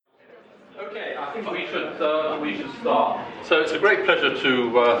I think we should start. So it's a great pleasure to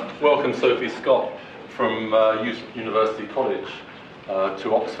welcome Sophie Scott from University College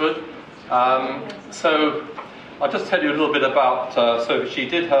to Oxford. So I'll just tell you a little bit about Sophie. She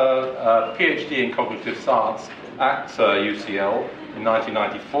did her PhD in cognitive science at UCL in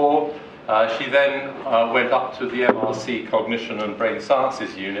 1994. She then went up to the MRC Cognition and Brain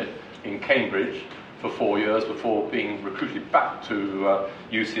Sciences unit in Cambridge for 4 years before being recruited back to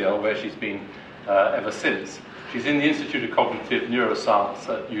UCL, where she's been ever since. She's in the Institute of Cognitive Neuroscience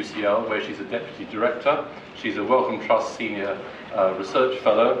at UCL, where she's a deputy director. She's a Wellcome Trust senior research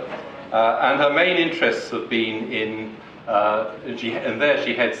fellow, and her main interests have been in, and there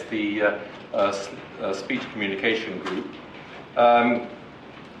she heads the speech communication group. What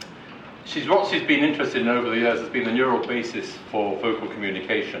she's been interested in over the years has been the neural basis for vocal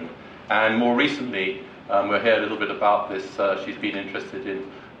communication. And more recently, we'll hear a little bit about this, she's been interested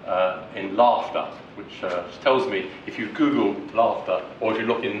in laughter, which tells me if you Google laughter, or if you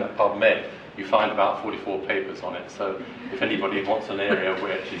look in PubMed, you find about 44 papers on it. So if anybody wants an area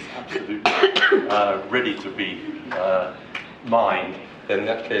where she's absolutely ready to be mined, then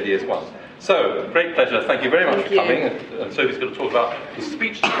that clearly is one. So, great pleasure. Thank you very much for coming. And Sophie's going to talk about the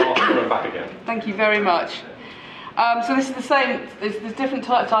speech to laughter and back again. Thank you very much. So this is the same, there's different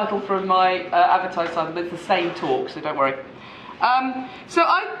title from my advertised title, but it's the same talk, so don't worry.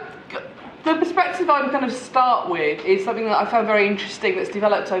 The perspective I'm going to start with is something that I found very interesting that's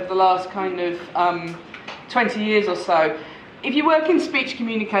developed over the last kind of 20 years or so. If you work in speech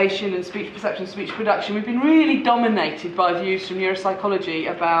communication and speech perception, speech production, we've been really dominated by views from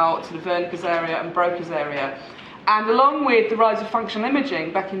neuropsychology about sort of Wernicke's area and Broca's area. And along with the rise of functional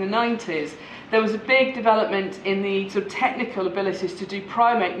imaging back in the 90s, there was a big development in the sort of technical abilities to do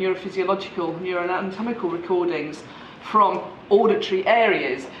primate neurophysiological, neuroanatomical recordings from auditory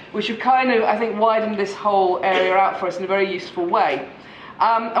areas, which have kind of, I think, widened this whole area out for us in a very useful way.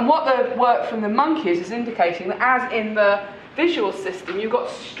 And what the work from the monkeys is indicating that as in the visual system, you've got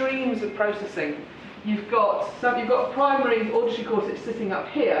streams of processing. You've got a primary auditory cortex sitting up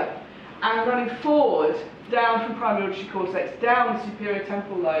here and running forward down from primary auditory cortex down the superior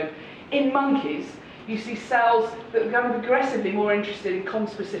temporal lobe. In monkeys, you see cells that become progressively more interested in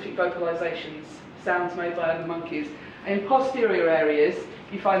conspecific vocalizations, sounds made by other monkeys. And in posterior areas,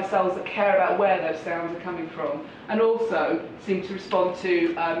 you find cells that care about where those sounds are coming from, and also seem to respond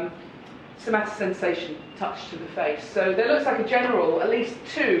to somatosensation, touch to the face. So there looks like a general, at least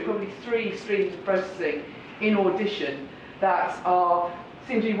 2, probably 3 streams of processing in audition that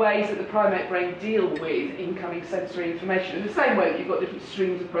seem to be ways that the primate brain deal with incoming sensory information. In the same way that you've got different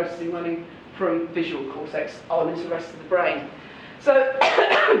streams of processing running from visual cortex on into the rest of the brain. So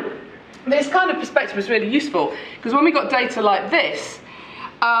this kind of perspective was really useful, because when we got data like this,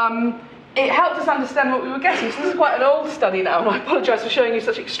 it helped us understand what we were getting. So this is quite an old study now, and I apologise for showing you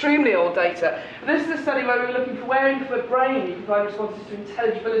such extremely old data. But this is a study where we were looking for where in the brain you can find responses to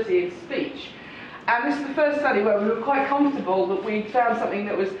intelligibility in speech. And this is the first study where we were quite comfortable that we found something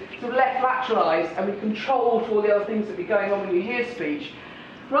that was sort of left lateralised, and we controlled for all the other things that were going on when you hear speech.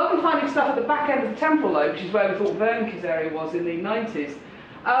 Rather than finding stuff at the back end of the temporal lobe, which is where we thought Wernicke's area was in the 90s,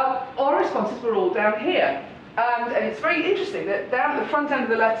 our responses were all down here. And it's very interesting that down at the front end of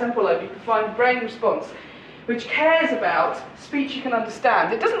the left temporal lobe you can find brain response which cares about speech you can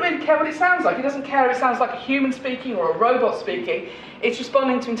understand. It doesn't really care what it sounds like. It doesn't care if it sounds like a human speaking or a robot speaking. It's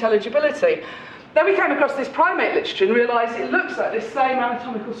responding to intelligibility. Then we came across this primate literature and realised it looks like this same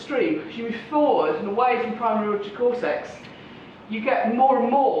anatomical stream. As you move forward and away from primary auditory cortex, you get more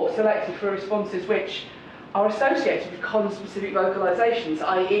and more selected for responses which are associated with conspecific vocalizations,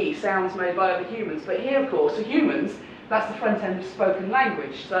 i.e. sounds made by other humans. But here, of course, for humans, that's the front end of spoken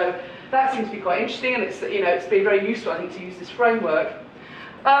language. So that seems to be quite interesting, and it's been very useful, I think, to use this framework.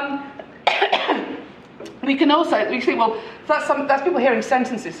 We think, well, that's people hearing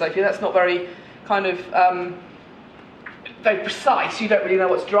sentences, Sophie. That's not very kind of very precise. You don't really know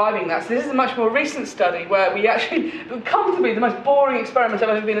what's driving that. So this is a much more recent study where we actually, comfortably the most boring experiment I've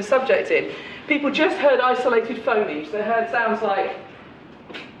ever been a subject in. People just heard isolated phonemes. They heard sounds like...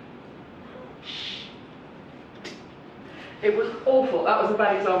 It was awful. That was a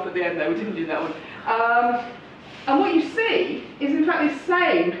bad example at the end, though. We didn't do that one. And what you see is, in fact, these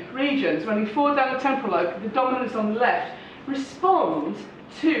same regions running forward down the temporal lobe, the dominants on the left, respond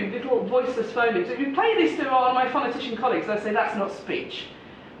to little voiceless phonemes. If you play this to all my phonetician colleagues, they'll say that's not speech.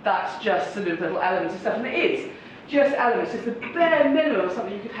 That's just sort of little elements of stuff. And it is just elements. It's the bare minimum of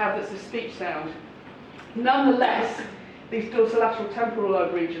something you could have that's a speech sound. Nonetheless, these dorsolateral temporal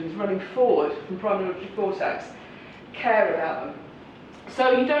lobe regions running forward from primary auditory cortex care about them.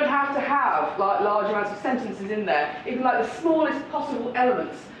 So you don't have to have like large amounts of sentences in there. Even like the smallest possible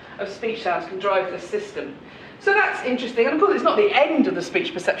elements of speech sounds can drive this system. So that's interesting, and of course it's not the end of the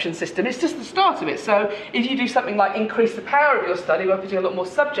speech perception system, it's just the start of it. So if you do something like increase the power of your study by putting a lot more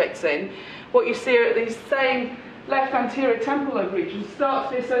subjects in, what you see are these same left anterior temporal lobe regions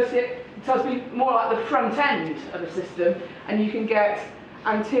start to be associated, it tells me more like the front end of the system, and you can get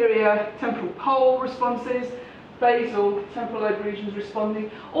anterior temporal pole responses, basal temporal lobe regions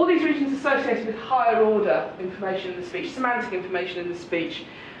responding, all these regions associated with higher order information in the speech, semantic information in the speech.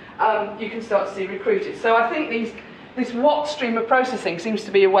 You can start to see recruited. So I think this Watt stream of processing seems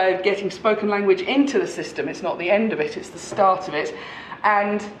to be a way of getting spoken language into the system. It's not the end of it, it's the start of it.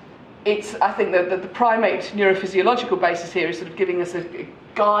 And it's, I think that the primate neurophysiological basis here is sort of giving us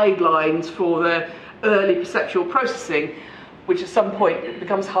guidelines for the early perceptual processing, which at some point it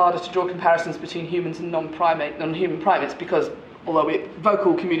becomes harder to draw comparisons between humans and non-human primates, because although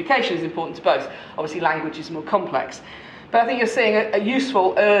vocal communication is important to both, obviously language is more complex. But I think you're seeing a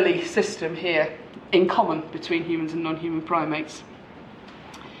useful early system here in common between humans and non-human primates.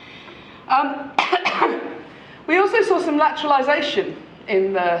 We also saw some lateralization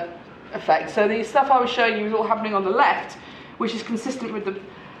in the effect. So the stuff I was showing you was all happening on the left, which is consistent with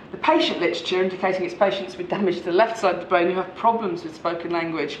the patient literature, indicating it's patients with damage to the left side of the brain who have problems with spoken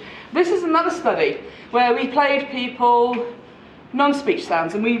language. This is another study where we played people non-speech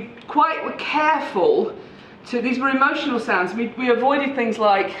sounds, and we were careful. These were emotional sounds. We avoided things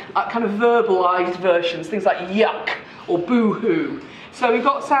like kind of verbalized versions, things like yuck or boo-hoo. So we've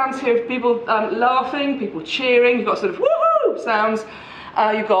got sounds here of people laughing, people cheering, you've got sort of woohoo sounds,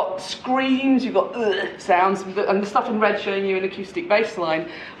 you've got screams, you've got sounds, and the stuff in red showing you an acoustic bass line.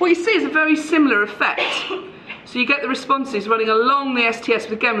 What you see is a very similar effect. So you get the responses running along the STS,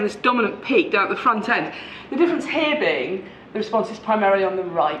 but again with this dominant peak down at the front end. The difference here being the response is primarily on the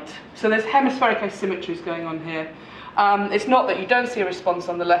right. So there's hemispheric asymmetries going on here. It's not that you don't see a response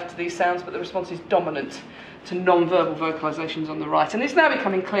on the left to these sounds, but the response is dominant to non-verbal vocalizations on the right. And it's now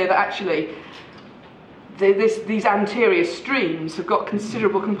becoming clear that actually these anterior streams have got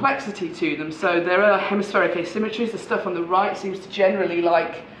considerable complexity to them. So there are hemispheric asymmetries. The stuff on the right seems to generally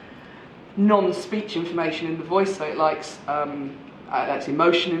like non-speech information in the voice, so it likes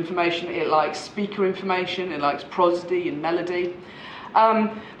emotion information, it likes speaker information, it likes prosody and melody.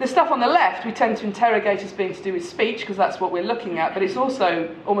 The stuff on the left we tend to interrogate as being to do with speech, because that's what we're looking at, but it's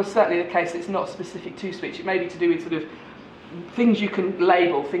also almost certainly the case that it's not specific to speech. It may be to do with sort of things you can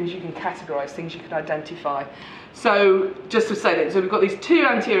label, things you can categorise, things you can identify. So just to say that, so we've got these two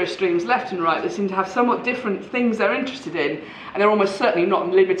anterior streams, left and right, that seem to have somewhat different things they're interested in, and they're almost certainly not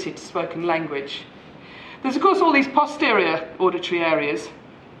limited to spoken language. There's of course all these posterior auditory areas,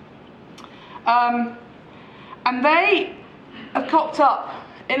 and they have cropped up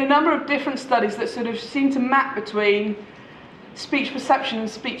in a number of different studies that sort of seem to map between speech perception and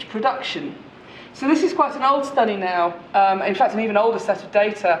speech production. So this is quite an old study now, in fact an even older set of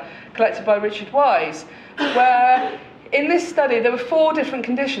data collected by Richard Wise, where in this study there were 4 different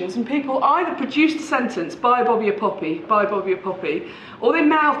conditions, and people either produced a sentence, buy Bobby a poppy, buy Bobby a poppy, or they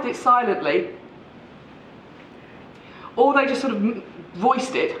mouthed it silently, or they just sort of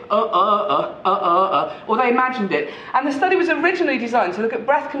voiced it, or they imagined it. And the study was originally designed to look at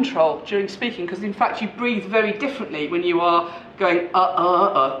breath control during speaking, because in fact you breathe very differently when you are going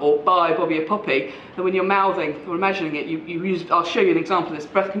or buy Bobby a poppy than when you're mouthing or imagining it. You use, I'll show you an example of this.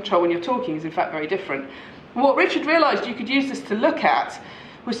 Breath control when you're talking is in fact very different. And what Richard realised you could use this to look at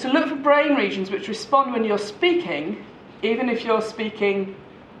was to look for brain regions which respond when you're speaking, even if you're speaking.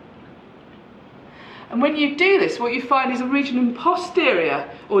 And when you do this, what you find is a region in posterior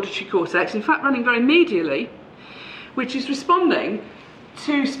auditory cortex, in fact running very medially, which is responding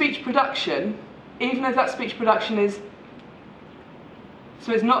to speech production, even if that speech production is,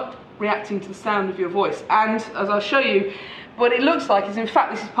 so it's not reacting to the sound of your voice. And as I'll show you, what it looks like is in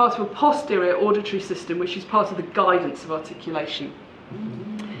fact this is part of a posterior auditory system, which is part of the guidance of articulation.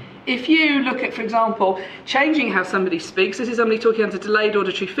 If you look at, for example, changing how somebody speaks, this is somebody talking under delayed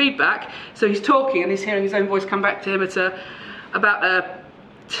auditory feedback, so he's talking and he's hearing his own voice come back to him at about a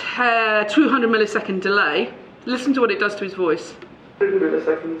 200 millisecond delay. Listen to what it does to his voice. 100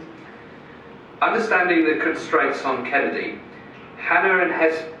 milliseconds. Understanding the constraints on Kennedy, Hanna and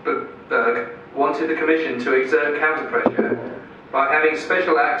Hesberg wanted the Commission to exert counter-pressure by having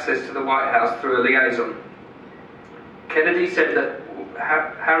special access to the White House through a liaison. Kennedy said that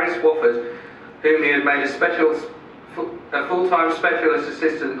Harris Wofford, whom he had made a full-time specialist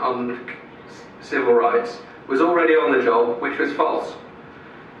assistant on civil rights, was already on the job, which was false.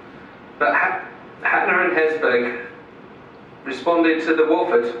 But Hanna and Hesberg responded to the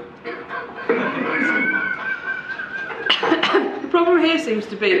Wolford. The problem here seems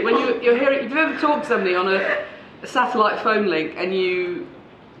to be that when you're hearing, if you've ever talked to somebody on a satellite phone link and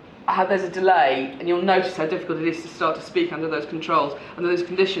there's a delay, and you'll notice how difficult it is to start to speak under those controls, under those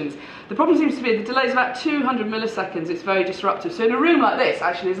conditions. The problem seems to be the delay is about 200 milliseconds. It's very disruptive. So in a room like this,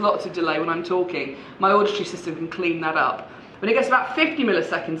 actually, there's lots of delay when I'm talking. My auditory system can clean that up. When it gets about 50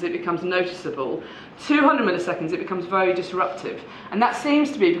 milliseconds, it becomes noticeable. 200 milliseconds, it becomes very disruptive. And that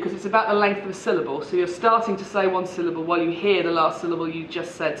seems to be because it's about the length of a syllable. So you're starting to say one syllable while you hear the last syllable you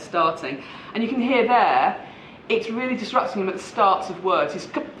just said starting. And you can hear there, it's really disrupting them at the starts of words. It's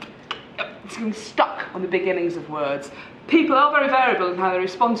getting stuck on the beginnings of words. People are very variable in how they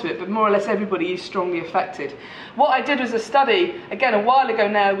respond to it, but more or less everybody is strongly affected. What I did was a study, again a while ago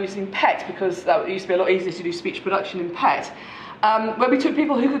now, using PET, because it used to be a lot easier to do speech production in PET, where we took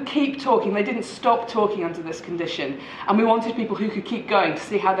people who could keep talking. They didn't stop talking under this condition, and we wanted people who could keep going to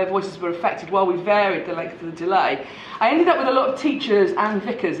see how their voices were affected while we varied the length of the delay. I ended up with a lot of teachers and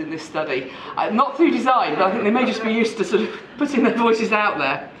vicars in this study, not through design, but I think they may just be used to sort of putting their voices out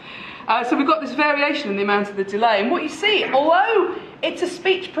there. So we've got this variation in the amount of the delay, and what you see, although it's a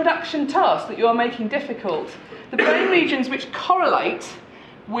speech production task that you are making difficult, the brain regions which correlate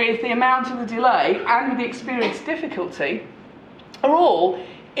with the amount of the delay and with the experienced difficulty are all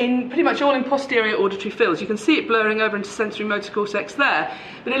pretty much all in posterior auditory fields. You can see it blurring over into sensory motor cortex there,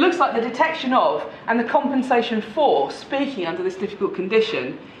 but it looks like the detection of and the compensation for speaking under this difficult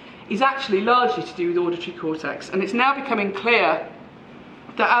condition is actually largely to do with auditory cortex, and it's now becoming clear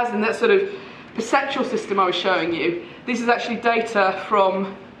that as in that sort of perceptual system I was showing you, this is actually data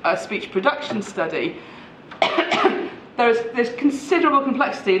from a speech production study. There's considerable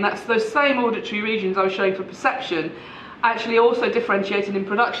complexity, and that's those same auditory regions I was showing for perception actually also differentiated in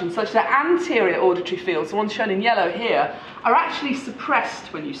production, such that anterior auditory fields, the ones shown in yellow here, are actually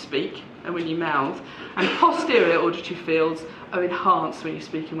suppressed when you speak and when you mouth, and posterior auditory fields are enhanced when you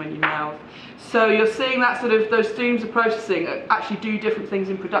speak and when you mouth. So you're seeing that sort of, those streams of processing actually do different things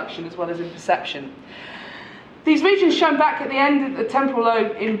in production as well as in perception. These regions shown back at the end of the temporal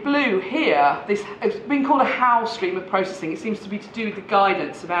lobe in blue here, this has been called a Howe stream of processing. It seems to be to do with the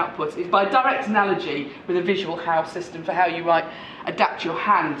guidance of output. It's by direct analogy with a visual Howe system for how you might adapt your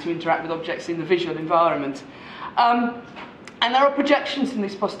hand to interact with objects in the visual environment. And there are projections in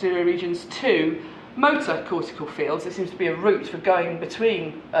these posterior regions to motor cortical fields. There seems to be a route for going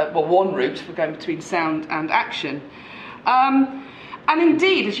between, one route for going between sound and action. And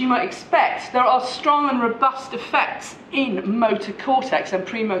indeed, as you might expect, there are strong and robust effects in motor cortex and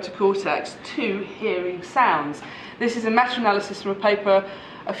premotor cortex to hearing sounds. This is a meta-analysis from a paper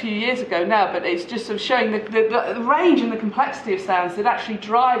a few years ago now, but it's just sort of showing the range and the complexity of sounds that actually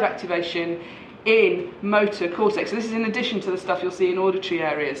drive activation in motor cortex. So this is in addition to the stuff you'll see in auditory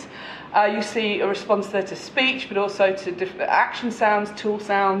areas. You see a response there to speech, but also to different action sounds, tool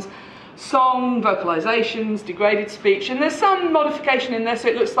sounds, song, vocalizations, degraded speech, and there's some modification in there, so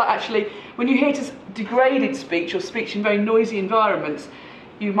it looks like actually when you hear degraded speech or speech in very noisy environments,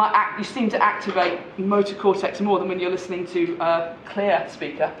 you seem to activate motor cortex more than when you're listening to a clear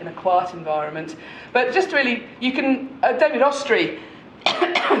speaker in a quiet environment. But just really, you can, David Ostry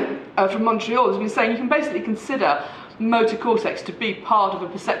from Montreal has been saying you can basically consider motor cortex to be part of a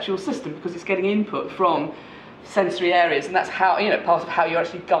perceptual system because it's getting input from sensory areas, and that's how, part of how you're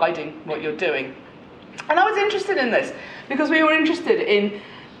actually guiding what you're doing. And I was interested in this because we were interested in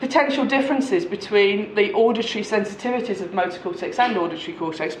potential differences between the auditory sensitivities of motor cortex and auditory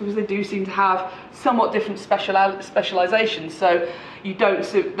cortex, because they do seem to have somewhat different specializations. So you don't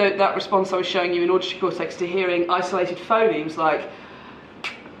that response I was showing you in auditory cortex to hearing isolated phonemes like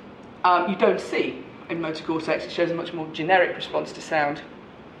you don't see in motor cortex. It shows a much more generic response to sound.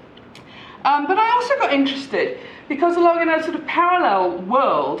 But I also got interested because along in a sort of parallel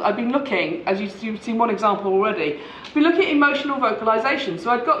world, I've been looking, as you've seen one example already, I've been looking at emotional vocalization. So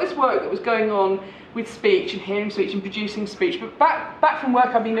I've got this work that was going on with speech and hearing speech and producing speech, but back from work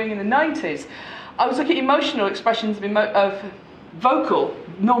I've been doing in the 90s, I was looking at emotional expressions of vocal,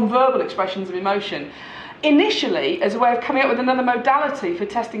 non-verbal expressions of emotion. Initially, as a way of coming up with another modality for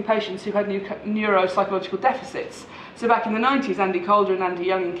testing patients who had neuropsychological deficits. So back in the 90s, Andy Calder and Andy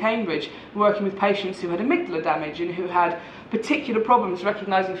Young in Cambridge were working with patients who had amygdala damage and who had particular problems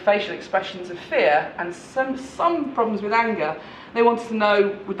recognising facial expressions of fear and some problems with anger. They wanted to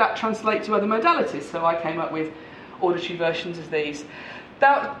know, would that translate to other modalities? So I came up with auditory versions of these.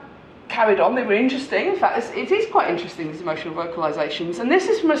 That carried on, they were interesting. In fact, it is quite interesting, these emotional vocalisations. And this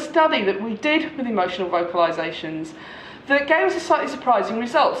is from a study that we did with emotional vocalisations that gave us a slightly surprising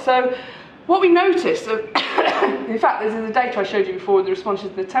result. So what we noticed, in fact, this is the data I showed you before, the responses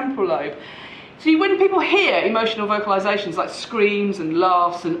to the temporal lobe. So when people hear emotional vocalizations like screams and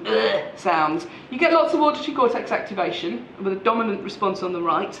laughs and sounds, you get lots of auditory cortex activation with a dominant response on the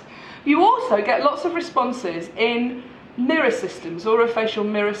right. You also get lots of responses in mirror systems, orofacial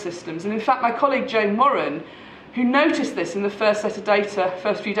mirror systems. And in fact, my colleague Jane Warren, who noticed this in the first set of data,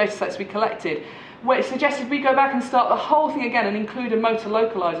 first few data sets we collected, where it suggested we go back and start the whole thing again and include a motor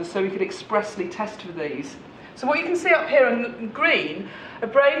localizer so we could expressly test for these. So what you can see up here in green are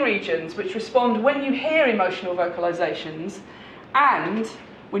brain regions which respond when you hear emotional vocalizations and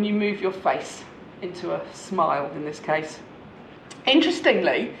when you move your face into a smile in this case.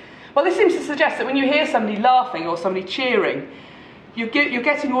 Interestingly, well, this seems to suggest that when you hear somebody laughing or somebody cheering, you're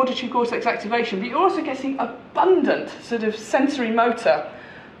getting auditory cortex activation, but you're also getting abundant sort of sensory motor,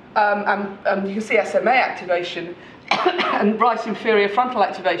 and you can see SMA activation and right inferior frontal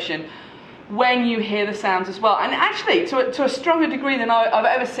activation when you hear the sounds as well. And actually, to a stronger degree than I've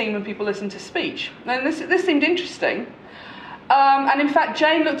ever seen when people listen to speech. And this seemed interesting. And in fact,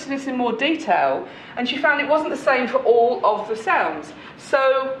 Jane looked at this in more detail, and she found it wasn't the same for all of the sounds.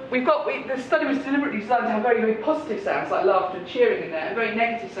 So the study was deliberately designed to have very, very positive sounds like laughter and cheering in there, and very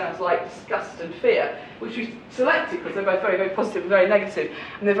negative sounds like disgust and fear, which we selected because they're both very, very positive and very negative,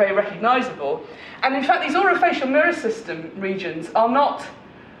 and they're very recognisable. And in fact, these orofacial mirror system regions are not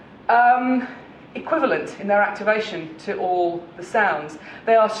equivalent in their activation to all the sounds.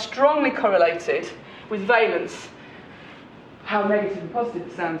 They are strongly correlated with valence, how negative and positive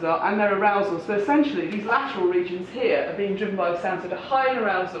the sounds are, and their arousal. So essentially, these lateral regions here are being driven by the sounds that are high in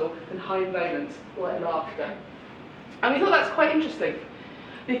arousal and high in valence, like laughter. And we thought that's quite interesting,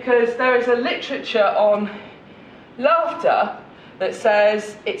 because there is a literature on laughter that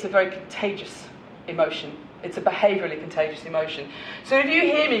says it's a very contagious emotion. It's a behaviourally contagious emotion. So if you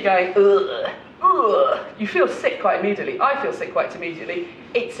hear me going, ugh, ugh, you feel sick quite immediately. I feel sick quite immediately.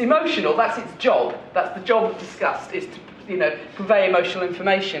 It's emotional. That's its job. That's the job of disgust, is to convey emotional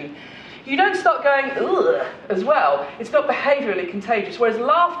information. You don't start going, ugh, as well. It's not behaviourally contagious, whereas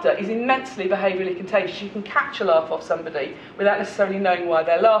laughter is immensely behaviourally contagious. You can catch a laugh off somebody without necessarily knowing why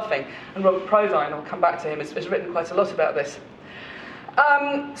they're laughing. And Robert Prodine, I'll come back to him, has written quite a lot about this.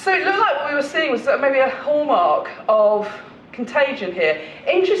 So it looked like what we were seeing was maybe a hallmark of contagion here.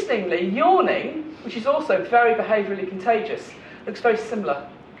 Interestingly, yawning, which is also very behaviourally contagious, looks very similar.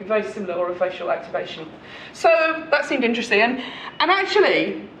 Very similar orofacial activation. So that seemed interesting. And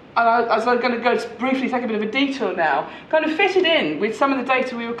actually, as I'm going to go briefly take a bit of a detour now, kind of fitted in with some of the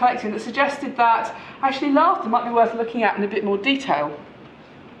data we were collecting that suggested that actually laughter might be worth looking at in a bit more detail.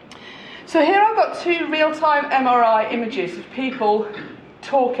 So here I've got two real-time MRI images of people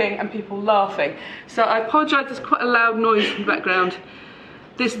talking and people laughing. So I apologise, there's quite a loud noise in the background.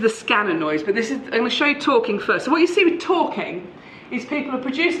 This is the scanner noise, but I'm going to show you talking first. So what you see with talking is people are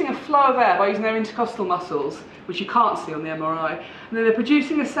producing a flow of air by using their intercostal muscles, which you can't see on the MRI, and then they're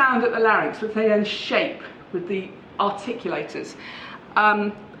producing a sound at the larynx, which they then shape with the articulators.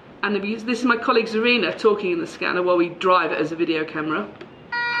 And this is my colleague Zarina talking in the scanner while we drive it as a video camera.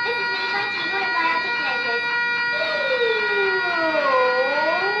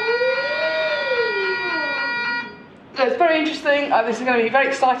 So it's very interesting. This is going to be very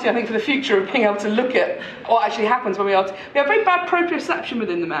exciting, I think, for the future of being able to look at what actually happens when we have very bad proprioception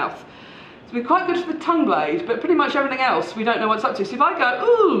within the mouth. So we're quite good for the tongue blade, but pretty much everything else we don't know what's up to. So if I go,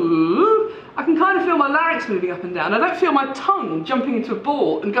 ooh, I can kind of feel my larynx moving up and down. I don't feel my tongue jumping into a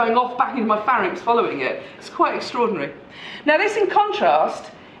ball and going off back into my pharynx following it. It's quite extraordinary. Now this, in contrast,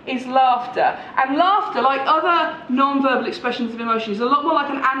 is laughter. And laughter, like other non-verbal expressions of emotion, is a lot more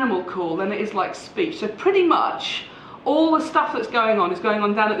like an animal call than it is like speech. So pretty much all the stuff that's going on is going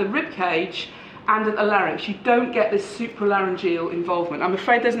on down at the rib cage and at the larynx. You don't get this supralaryngeal involvement. I'm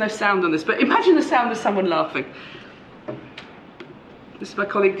afraid there's no sound on this, but imagine the sound of someone laughing. This is my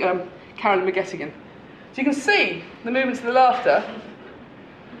colleague Carolyn McGettigan. So you can see the movements of the laughter.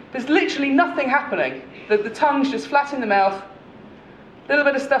 There's literally nothing happening. The tongue's just flat in the mouth, a little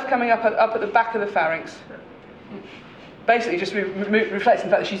bit of stuff coming up at the back of the pharynx. Basically just reflecting the fact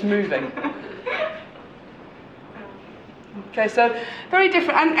that she's moving. Okay, so very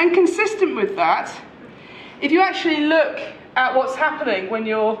different, and consistent with that, if you actually look at what's happening when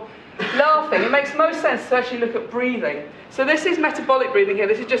you're laughing, it makes most sense to actually look at breathing. So this is metabolic breathing here.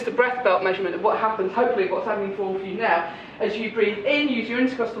 This is just a breath belt measurement of what happens, hopefully what's happening for all of you now. As you breathe in, use your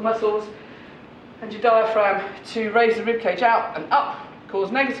intercostal muscles and your diaphragm to raise the ribcage out and up,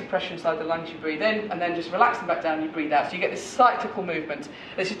 cause negative pressure inside the lungs, you breathe in, and then just relax them back down, you breathe out. So you get this cyclical movement.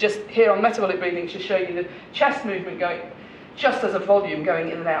 This is just here on metabolic breathing to show you the chest movement going, just as a volume going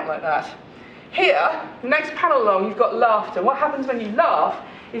in and out like that. Here, the next panel along, you've got laughter. What happens when you laugh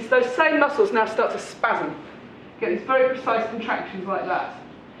is those same muscles now start to spasm. You get these very precise contractions like that.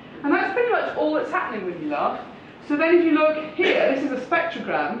 And that's pretty much all that's happening when you laugh. So then if you look here, this is a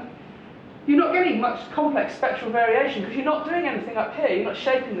spectrogram, you're not getting much complex spectral variation because you're not doing anything up here, you're not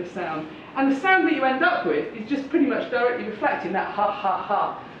shaping the sound. And the sound that you end up with is just pretty much directly reflecting that ha ha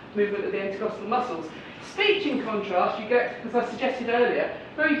ha movement of the intercostal muscles. Speech, in contrast, you get, as I suggested earlier,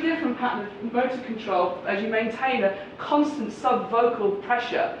 very different pattern of motor control as you maintain a constant subvocal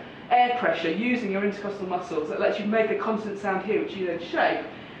pressure, air pressure, using your intercostal muscles that lets you make a constant sound here, which you then shape.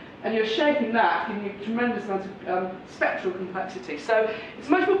 And you're shaping that, giving you a tremendous amount of spectral complexity. So it's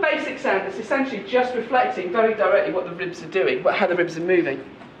a much more basic sound that's essentially just reflecting very directly what the ribs are doing, how the ribs are moving.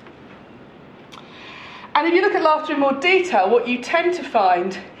 And if you look at laughter in more detail, what you tend to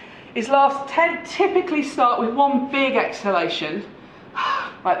find is laughter typically start with one big exhalation,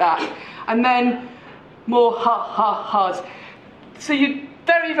 like that, and then more ha-ha-has. So you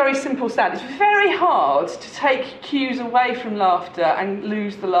very, very simple sound. It's very hard to take cues away from laughter and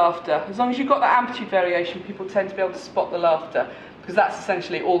lose the laughter. As long as you've got that amplitude variation, people tend to be able to spot the laughter, because that's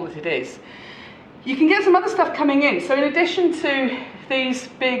essentially all that it is. You can get some other stuff coming in. So in addition to these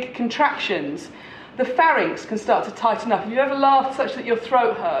big contractions, the pharynx can start to tighten up. If you've ever laughed such that your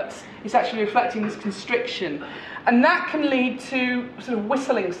throat hurts, it's actually reflecting this constriction. And that can lead to sort of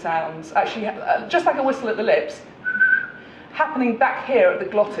whistling sounds, actually just like a whistle at the lips, happening back here at the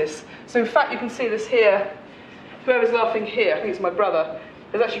glottis. So in fact you can see this here, whoever's laughing here, I think it's my brother,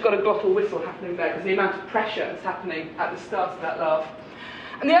 has actually got a glottal whistle happening there because the amount of pressure that's happening at the start of that laugh.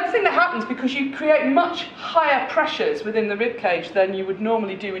 And the other thing that happens, because you create much higher pressures within the rib cage than you would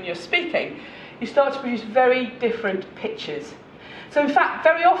normally do when you're speaking, you start to produce very different pitches. So in fact,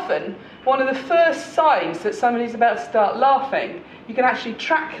 very often, one of the first signs that somebody's about to start laughing, you can actually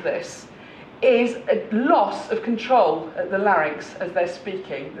track this, is a loss of control at the larynx as they're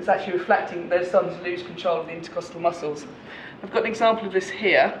speaking. It's actually reflecting they're starting to lose control of the intercostal muscles. I've got an example of this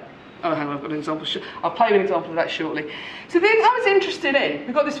here. Oh, hang on, I've got an example. I'll play you an example of that shortly. So the thing I was interested in,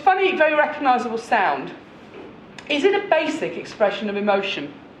 we've got this funny, very recognisable sound. Is it a basic expression of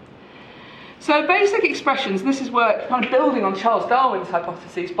emotion? So basic expressions, and this is work kind of building on Charles Darwin's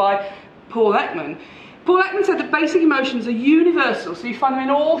hypotheses by Paul Ekman. Paul Ekman said that basic emotions are universal, so you find them in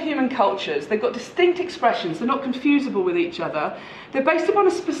all human cultures. They've got distinct expressions, they're not confusable with each other. They're based upon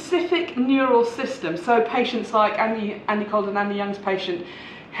a specific neural system. So patients like Andy Calder, Andy Young's patient,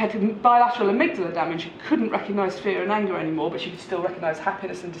 had bilateral amygdala damage. She couldn't recognise fear and anger anymore, but she could still recognise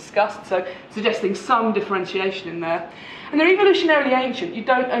happiness and disgust, so suggesting some differentiation in there. And they're evolutionarily ancient. You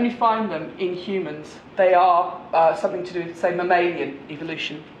don't only find them in humans. They are something to do with, say, mammalian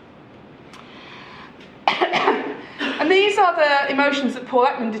evolution. And these are the emotions that Paul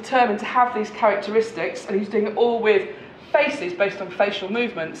Ekman determined to have these characteristics, and he's doing it all with faces based on facial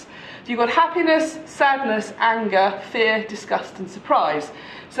movements. So you've got happiness, sadness, anger, fear, disgust and surprise.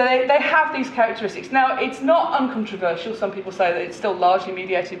 So they have these characteristics. Now, it's not uncontroversial. Some people say that it's still largely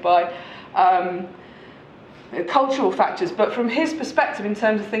mediated by cultural factors, but from his perspective, in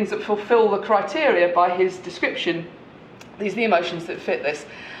terms of things that fulfill the criteria by his description, these are the emotions that fit this.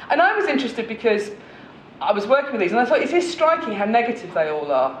 And I was interested because I was working with these, and I thought, it is striking how negative they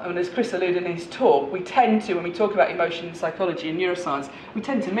all are. I mean, as Chris alluded in his talk, we tend to, when we talk about emotion in psychology and neuroscience, we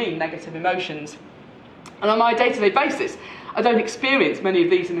tend to mean negative emotions. And on my day-to-day basis, I don't experience many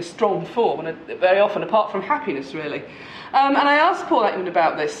of these in a strong form, and very often, apart from happiness, really. And I asked Paul Ekman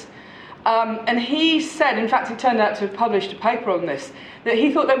about this, and he said, in fact, he turned out to have published a paper on this, that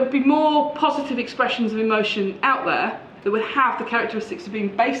he thought there would be more positive expressions of emotion out there that would have the characteristics of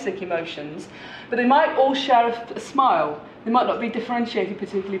being basic emotions, but they might all share a smile. They might not be differentiated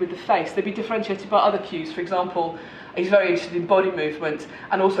particularly with the face. They'd be differentiated by other cues. For example, he's very interested in body movement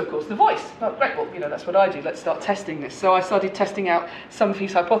and also, of course, the voice. Oh, great, well, that's what I do. Let's start testing this. So I started testing out some of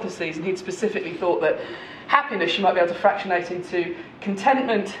his hypotheses, and he'd specifically thought that happiness you might be able to fractionate into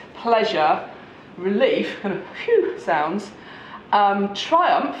contentment, pleasure, relief, kind of phew sounds,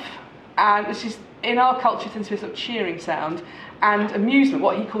 triumph, and this is, in our culture, tends to be a sort of cheering sound, and amusement,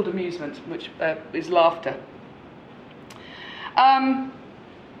 what he called amusement, which is laughter. I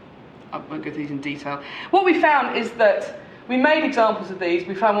won't go through these in detail. What we found is that we made examples of these.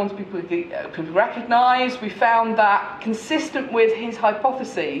 We found ones people could recognise. We found that, consistent with his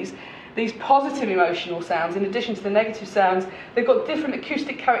hypotheses, these positive emotional sounds, in addition to the negative sounds, they've got different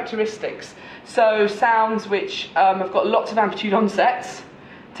acoustic characteristics. So sounds which have got lots of amplitude onsets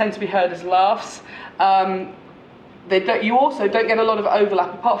tend to be heard as laughs. You also don't get a lot of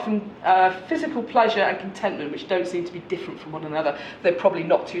overlap, apart from physical pleasure and contentment, which don't seem to be different from one another. They're probably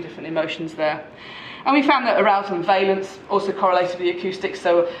not two different emotions there. And we found that arousal and valence also correlated with the acoustics,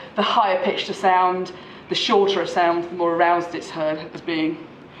 so the higher pitched a sound, the shorter a sound, the more aroused it's heard as being.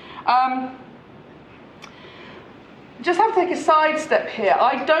 Just have to take a sidestep here.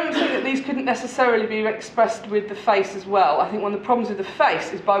 I don't think that these couldn't necessarily be expressed with the face as well. I think one of the problems with the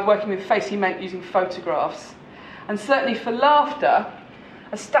face is by working with the face he meant using photographs. And certainly for laughter,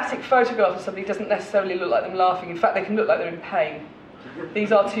 a static photograph of somebody doesn't necessarily look like them laughing. In fact, they can look like they're in pain.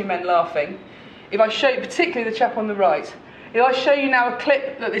 These are two men laughing. If I show you, particularly the chap on the right, if I show you now a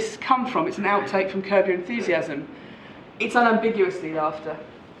clip that this has come from, it's an outtake from Curb Your Enthusiasm, it's unambiguously laughter.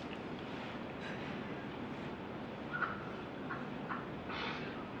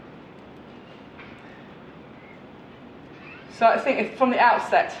 So I think from the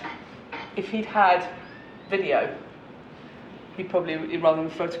outset, if he'd had video, he probably, rather than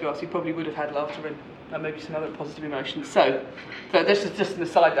photographs, he probably would have had laughter and maybe some other positive emotions. So this is just an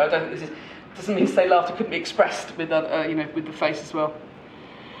aside though. I don't think doesn't mean to say laughter couldn't be expressed with with the face as well.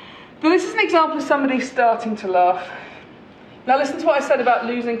 But this is an example of somebody starting to laugh. Now listen to what I said about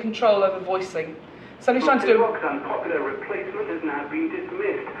losing control over voicing. Somebody's trying to do. Rock's unpopular replacement has now been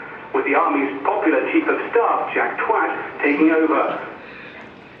dismissed, with the Army's popular Chief of Staff, Jack Twat, taking over.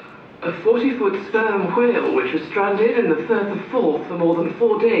 A 40-foot sperm whale, which was stranded in the Firth of Forth for more than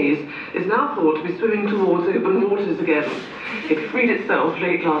 4 days, is now thought to be swimming towards open waters again. It freed itself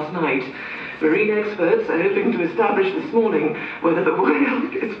late last night. Marine experts are hoping to establish this morning whether the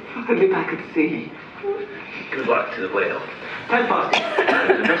whale is finally back at sea. Good luck to the whale. 10 past.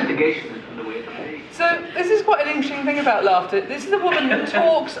 Investigation is underway. So this is quite an interesting thing about laughter. This is a woman who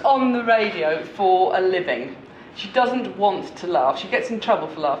talks on the radio for a living. She doesn't want to laugh. She gets in trouble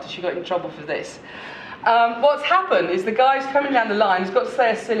for laughter. She got in trouble for this. What's happened is the guy's coming down the line. He's got to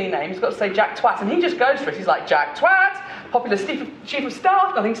say a silly name. He's got to say Jack Twat, and he just goes for it. He's like, Jack Twat, popular Chief of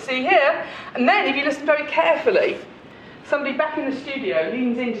Staff, nothing to see here. And then, if you listen very carefully, somebody back in the studio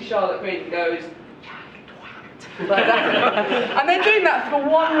leans into Charlotte Green and goes, like that. And they're doing that for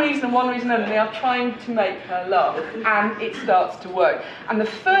one reason and one reason only. They are trying to make her laugh, and it starts to work. And the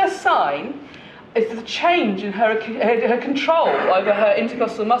first sign is the change in her control over her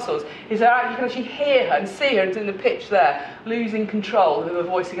intercostal muscles. Is that you can actually hear her and see her in the pitch there, losing control of her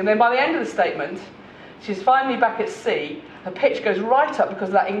voicing. And then by the end of the statement, she's finally back at sea. Her pitch goes right up because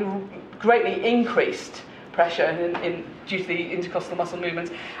of that greatly increased pressure due to the intercostal muscle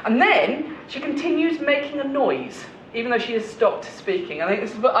movements. And then she continues making a noise, even though she has stopped speaking. I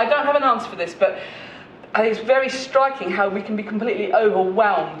don't have an answer for this, but I think it's very striking how we can be completely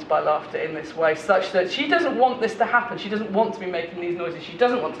overwhelmed by laughter in this way, such that she doesn't want this to happen. She doesn't want to be making these noises. She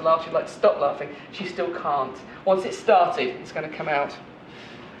doesn't want to laugh. She'd like to stop laughing. She still can't. Once it's started, it's going to come out.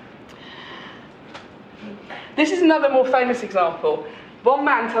 This is another more famous example. One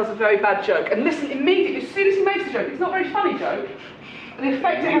man tells a very bad joke, and listen immediately, as soon as he makes the joke, it's not a very funny joke, the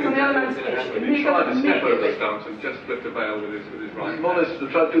effect it has on the other man's pitch, He tried to step over the stumps and just flipped a veil with his right hand. Modest to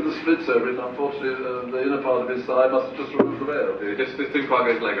try to do the splits over it. Unfortunately, the inner part of his thigh must have just removed the veil. He just didn't quite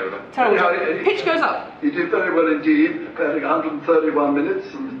get his leg over. Terrible joke. Pitch goes up. He did very well indeed, preparing 131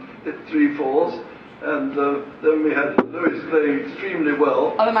 minutes and hit 3 fours. And then we had Lewis playing extremely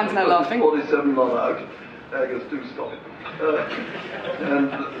well. Other man's now laughing. 47 not out. Aggers do stop. And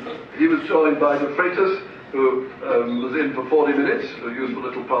he was joined by the Freitas, who was in for 40 minutes, a useful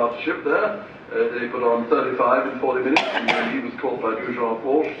little partnership there. They put on 35 in 40 minutes, and then he was caught by Duchamp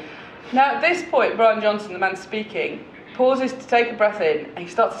Walsh. Now at this point, Brian Johnson, the man speaking, pauses to take a breath in, and he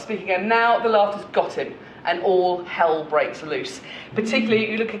starts to speak again. Now the laughter's got him, and all hell breaks loose. Particularly,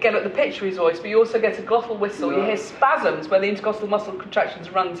 you look again at the pitch of his voice, but you also get a glottal whistle. You hear spasms where the intercostal muscle contractions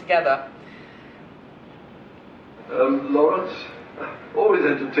run together. Lawrence, always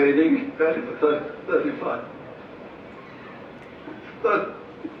entertaining, ready for 35.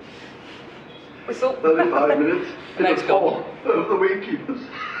 Whistle. 35 minutes. Next goal. Of the wicketkeepers.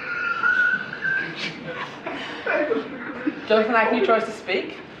 Jonathan Agnew tries to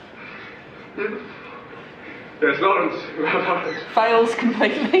speak. Yes, Lawrence. Fails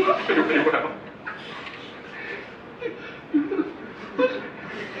completely. Really well.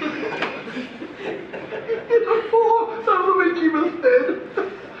 It was 4 of the wicketkeeper's head,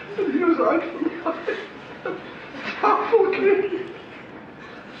 and he was out for the eye. Powerful kick.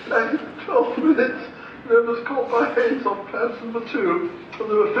 And 12 minutes, then was caught by Haynes on pads number 2, and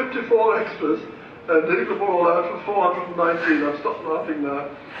there were 54 extras, and hitting the ball out for 419. I've stopped laughing now.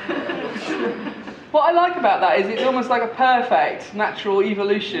 What I like about that is it's almost like a perfect natural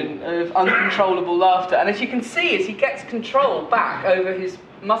evolution of uncontrollable laughter. And as you can see, as he gets control back over his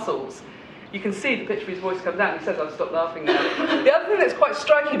muscles, you can see the pitch of his voice come down. He says, "I've stopped laughing now." The other thing that's quite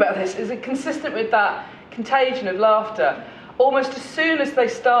striking about this is it consistent with that contagion of laughter. Almost as soon as they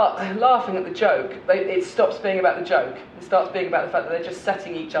start laughing at the joke, it stops being about the joke. It starts being about the fact that they're just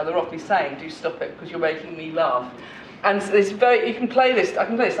setting each other off. He's saying, "Do stop it because you're making me laugh." And so you can play this. I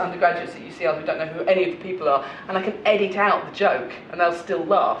can play this to undergraduates at UCL who don't know who any of the people are, and I can edit out the joke, and they'll still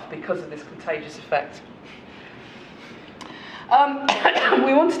laugh because of this contagious effect.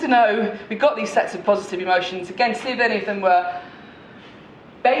 We wanted to know, we got these sets of positive emotions, again, to see if any of them were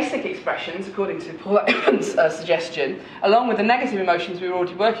basic expressions, according to Paul Ekman's suggestion, along with the negative emotions we were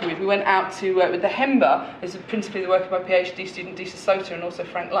already working with. We went out to work with the Himba. This is principally the work of my PhD student, Disa Sota, and also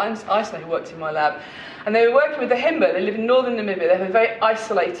Frank Eisner, who worked in my lab. And they were working with the Himba. They live in northern Namibia. They have a very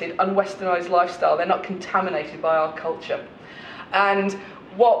isolated, unwesternised lifestyle. They're not contaminated by our culture. And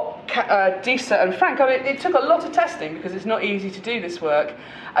what Disa and Frank, it took a lot of testing because it's not easy to do this work.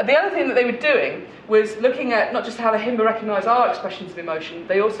 The other thing that they were doing was looking at not just how the Himba recognise our expressions of emotion,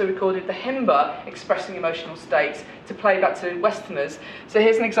 they also recorded the Himba expressing emotional states to play back to Westerners. So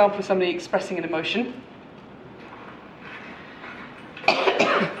here's an example of somebody expressing an emotion.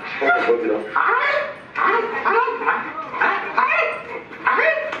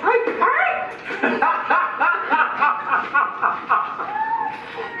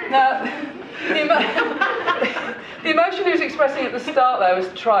 Now, the emotion he was expressing at the start there was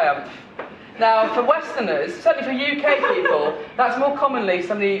triumph. Now, for Westerners, certainly for UK people, that's more commonly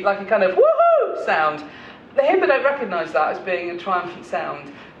somebody like a kind of woohoo sound. The Himba don't recognise that as being a triumphant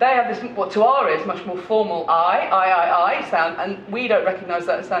sound. They have this, what to our ears, much more formal I sound, and we don't recognise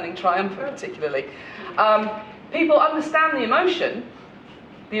that as sounding triumphant particularly. People understand the emotion.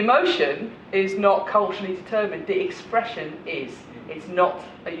 The emotion is not culturally determined. The expression is. It's not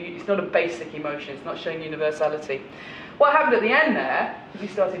a basic emotion. It's not showing universality. What happened at the end there is he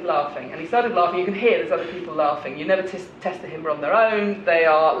started laughing. And he started laughing. You can hear there's other people laughing. You never test the Himba on their own. They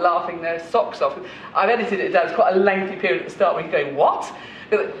are laughing their socks off. I've edited it down. It's quite a lengthy period at the start when you're going, what?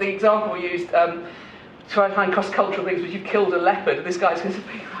 The example we used to try and find cross-cultural things was you've killed a leopard. And this guy's going to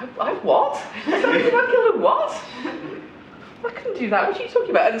say, I've what? Somebody said I've killed a what? I couldn't do that. What are you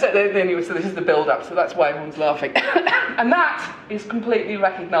talking about? And so anyway, so this is the build-up, so that's why everyone's laughing. And that is completely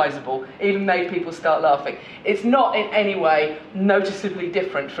recognisable, even made people start laughing. It's not in any way noticeably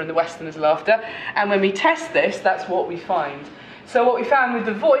different from the Westerners' laughter. And when we test this, that's what we find. So what we found with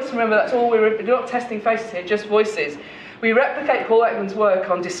the voice, remember that's all we're not testing faces here, just voices. We replicate Paul Ekman's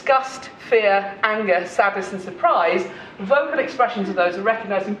work on disgust, fear, anger, sadness and surprise. Vocal expressions of those are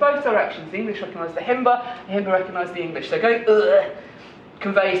recognised in both directions. The English recognise the Himba recognise the English. So going ugh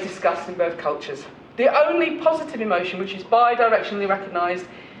conveys disgust in both cultures. The only positive emotion which is bi-directionally recognised,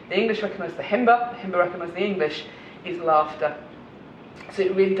 the English recognise the Himba recognise the English, is laughter. So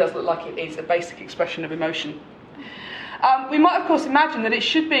it really does look like it is a basic expression of emotion. We might of course imagine that it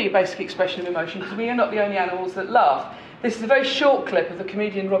should be a basic expression of emotion because we are not the only animals that laugh. This is a very short clip of the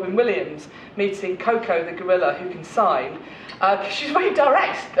comedian Robin Williams meeting Coco the gorilla who can sign. She's a very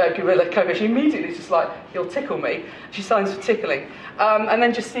direct gorilla, Coco. She immediately is just like, you'll tickle me. She signs for tickling. And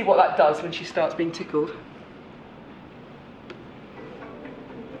then just see what that does when she starts being tickled.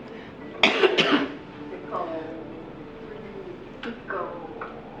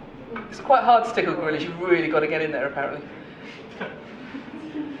 It's quite hard to tickle gorillas. You've really got to get in there, apparently.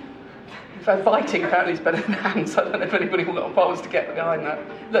 In fact, biting apparently is better than hands. I don't know if anybody wants to get behind that.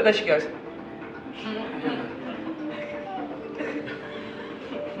 Look, there she goes.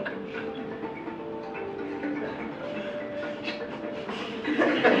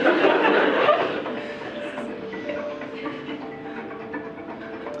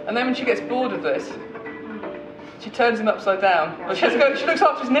 And then when she gets bored of this, she turns him upside down. Well, she looks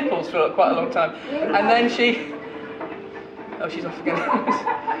after his nipples for quite a long time. And then she... Oh, she's off again.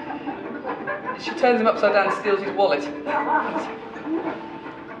 She turns him upside down and steals his wallet.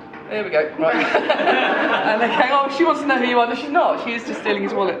 There we go, right. And they're going, oh, she wants to know who you are. No, she's not. She is just stealing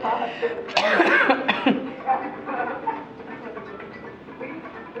his wallet.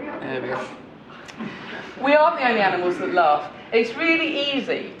 There we go. We aren't the only animals that laugh. It's really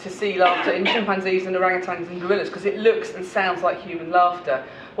easy to see laughter in chimpanzees and orangutans and gorillas because it looks and sounds like human laughter.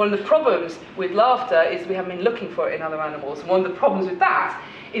 One of the problems with laughter is we haven't been looking for it in other animals. And one of the problems with that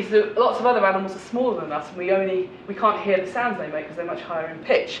is that lots of other animals are smaller than us and we can't hear the sounds they make because they're much higher in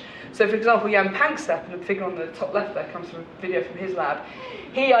pitch. So for example, Jan Panksepp, and the figure on the top left there comes from a video from his lab,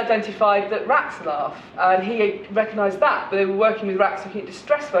 he identified that rats laugh and he recognised that, but they were working with rats looking at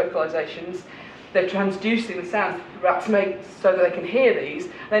distress vocalisations they're transducing the sounds the rats make so that they can hear these.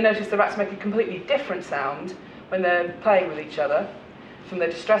 They notice the rats make a completely different sound when they're playing with each other from their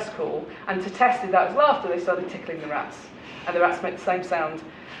distress call, and to test if that was laughter, they started tickling the rats, and the rats make the same sound.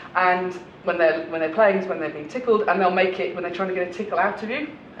 And when they're playing is when they're being tickled, and they'll make it when they're trying to get a tickle out of you.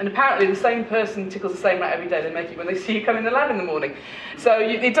 And apparently the same person tickles the same rat every day. They make it when they see you come in the lab in the morning. So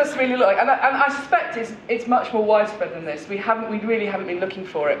it does really look like, and I suspect it's much more widespread than this. We really haven't been looking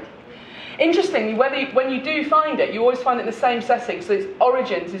for it. Interestingly, when you do find it, you always find it in the same setting. So its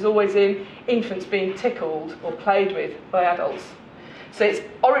origins is always in infants being tickled or played with by adults. So its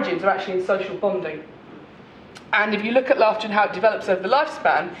origins are actually in social bonding. And if you look at laughter and how it develops over the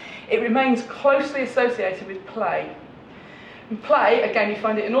lifespan, it remains closely associated with play. And play, again, you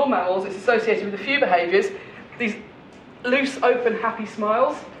find it in all mammals, it's associated with a few behaviours. These loose, open, happy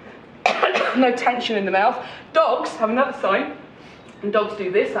smiles, no tension in the mouth. Dogs have another sign, and dogs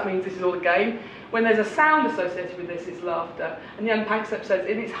do this, that means this is all a game. When there's a sound associated with this, it's laughter. And Jan Panksepp says,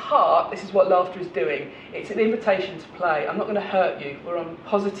 in its heart, this is what laughter is doing. It's an invitation to play. I'm not going to hurt you. We're on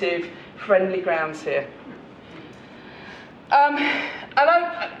positive, friendly grounds here. And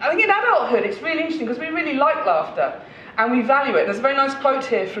I think in adulthood, it's really interesting because we really like laughter and we value it. There's a very nice quote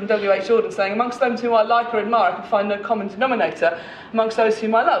here from W.H. Auden saying, amongst those whom I like or admire, I can find no common denominator. Amongst those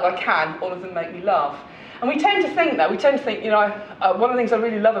whom I love, I can. All of them make me laugh. And we tend to think that. We tend to think, one of the things I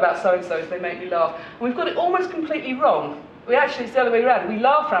really love about so-and-so is they make me laugh. And we've got it almost completely wrong. It's the other way around. We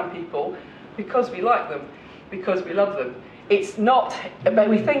laugh around people because we like them, because we love them. It's not,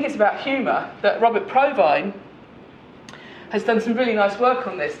 we think it's about humour. That Robert Provine has done some really nice work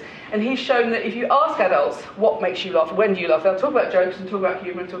on this. And he's shown that if you ask adults what makes you laugh, when do you laugh, they'll talk about jokes and talk about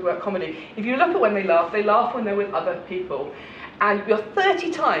humour and talk about comedy. If you look at when they laugh when they're with other people. And you're 30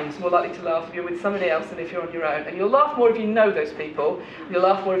 times more likely to laugh if you're with somebody else than if you're on your own. And you'll laugh more if you know those people. You'll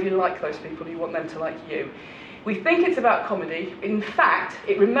laugh more if you like those people, you want them to like you. We think it's about comedy. In fact,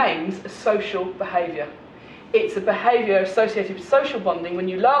 it remains a social behaviour. It's a behaviour associated with social bonding. When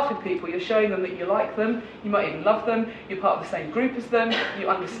you laugh with people, you're showing them that you like them, you might even love them, you're part of the same group as them, you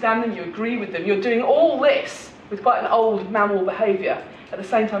understand them, you agree with them. You're doing all this with quite an old mammal behaviour at the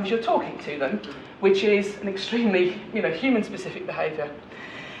same time as you're talking to them, which is an extremely, human-specific behaviour.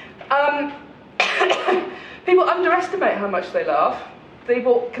 People underestimate how much they laugh. They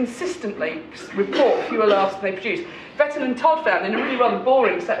will consistently report fewer laughs than they produce. Vettel and Todd found in a really rather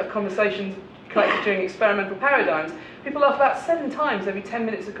boring set of conversations collected during experimental paradigms, people laugh about 7 times every 10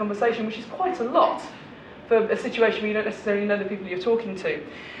 minutes of conversation, which is quite a lot for a situation where you don't necessarily know the people you're talking to.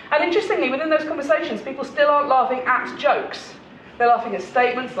 And interestingly, within those conversations, people still aren't laughing at jokes. They're laughing at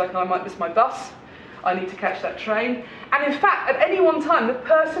statements like, I might miss my bus, I need to catch that train. And in fact, at any one time, the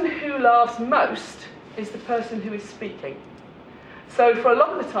person who laughs most is the person who is speaking. So for a lot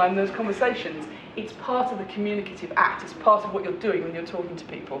of the time, those conversations, it's part of the communicative act. It's part of what you're doing when you're talking to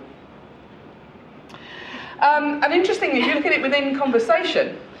people. And interestingly, if you look at it within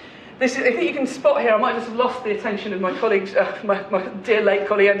conversation, I think you can spot here, I might just have lost the attention of my colleague, my dear late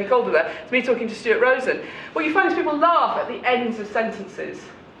colleague Andy Calder there, it's me talking to Stuart Rosen. What you find is people laugh at the ends of sentences.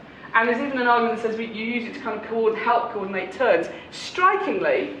 And there's even an argument that says you use it to kind of help coordinate turns.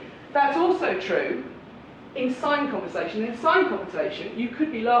 Strikingly, that's also true in sign conversation. In sign conversation, you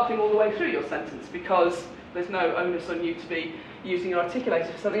could be laughing all the way through your sentence because there's no onus on you to be using your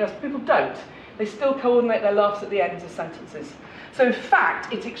articulator for something else. People don't. They still coordinate their laughs at the ends of sentences. So in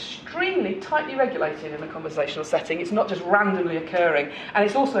fact, it's extremely tightly regulated in a conversational setting. It's not just randomly occurring, and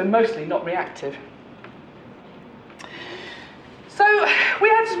it's also mostly not reactive. So we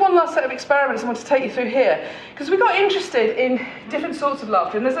had just one last set of experiments I want to take you through here, because we got interested in different sorts of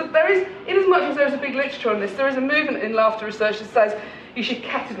laughter. And there is, in as much as there's a big literature on this, there is a movement in laughter research that says you should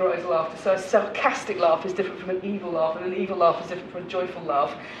categorise laughter. So a sarcastic laugh is different from an evil laugh, and an evil laugh is different from a joyful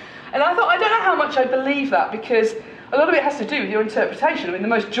laugh. And I thought, I don't know how much I believe that, because a lot of it has to do with your interpretation. I mean, the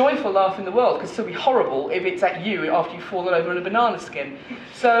most joyful laugh in the world can still be horrible if it's at you after you've fallen over in a banana skin.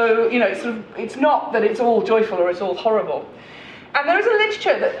 So, it's not that it's all joyful or it's all horrible. And there is a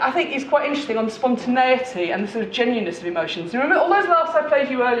literature that I think is quite interesting on spontaneity and the sort of genuineness of emotions. You remember all those laughs I played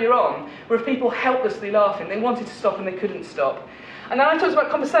you earlier on, were of people helplessly laughing. They wanted to stop and they couldn't stop. And then I talked about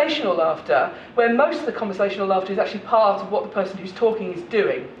conversational laughter, where most of the conversational laughter is actually part of what the person who's talking is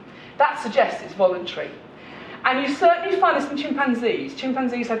doing. That suggests it's voluntary. And you certainly find this in chimpanzees.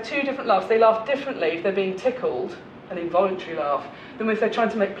 Chimpanzees have 2 different laughs. They laugh differently if they're being tickled, an involuntary laugh, than if they're trying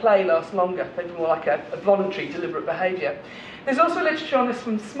to make play last longer. They're more like a voluntary, deliberate behaviour. There's also literature on this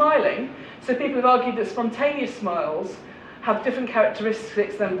from smiling. So people have argued that spontaneous smiles have different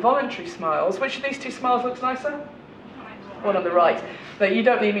characteristics than voluntary smiles. Which of these 2 smiles looks nicer? one on the right. Now, you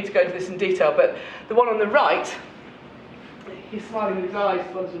don't need me to go into this in detail, but the one on the right, he's smiling with his eyes,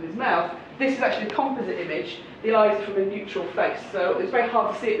 one's with his mouth. This is actually a composite image. The eyes are from a neutral face, so it's very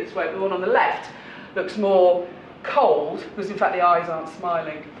hard to see it this way. But the one on the left looks more cold, because in fact the eyes aren't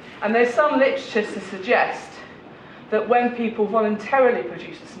smiling. And there's some literature to suggest that when people voluntarily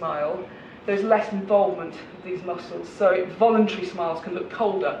produce a smile, there's less involvement of these muscles. So voluntary smiles can look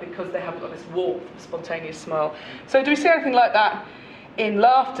colder because they haven't got this warmth, spontaneous smile. So do we see anything like that in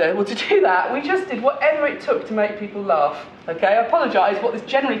laughter? Well, to do that, we just did whatever it took to make people laugh. Okay, I apologise, what this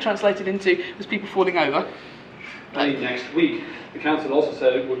generally translated into was people falling over. Early next week, the council also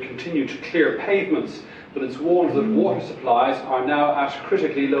said it would continue to clear pavements, but it's warned that water supplies are now at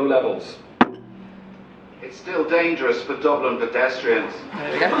critically low levels. It's still dangerous for Dublin pedestrians.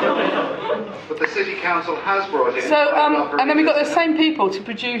 There we go. But the City Council has brought in... So, and then we got the same people to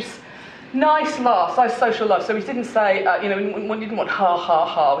produce nice laughs, nice social laughs. So we didn't say, we didn't want ha ha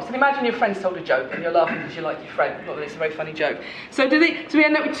ha. We said, imagine your friend's told a joke and you're laughing because you like your friend. Not that it's a very funny joke. So we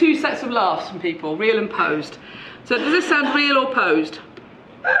end up with two sets of laughs from people, real and posed. So does this sound real or posed?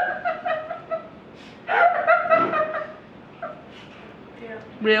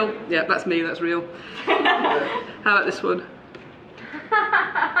 Real? Yeah, that's me, that's real. How about this one?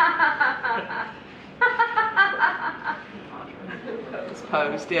 It's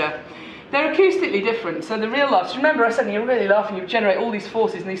posed, yeah. They're acoustically different, so the real laughs, remember I said you're really laughing, you generate all these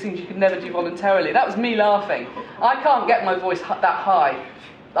forces and these things you could never do voluntarily. That was me laughing. I can't get my voice that high.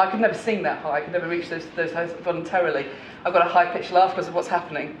 I could never sing that high, I could never reach those highs voluntarily. I've got a high-pitched laugh because of what's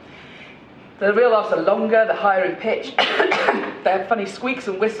happening. The real laughs are longer, they're higher in pitch. They have funny squeaks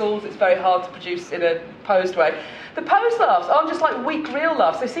and whistles. It's very hard to produce in a posed way. The posed laughs aren't just like weak real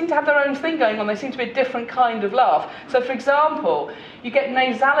laughs. They seem to have their own thing going on. They seem to be a different kind of laugh. So, for example, you get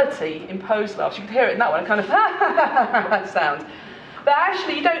nasality in posed laughs. You can hear it in that one, a kind of sound. That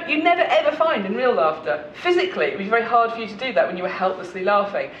actually you never ever find in real laughter. Physically, it would be very hard for you to do that when you were helplessly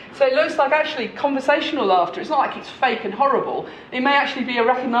laughing. So it looks like actually conversational laughter. It's not like it's fake and horrible. It may actually be a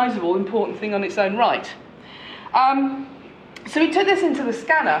recognisable, important thing on its own right. So we took this into the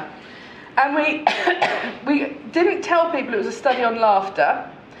scanner, and we didn't tell people it was a study on laughter,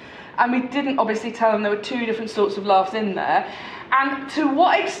 and we didn't obviously tell them there were two different sorts of laughs in there. And to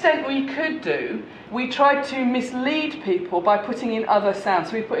what extent we could do, we tried to mislead people by putting in other sounds.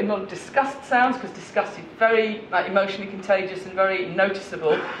 So we put in a lot of disgust sounds, because disgust is very emotionally contagious and very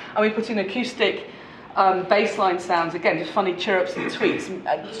noticeable. And we put in acoustic baseline sounds, again, just funny chirrups and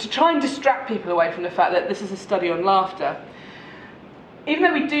tweets, to try and distract people away from the fact that this is a study on laughter. Even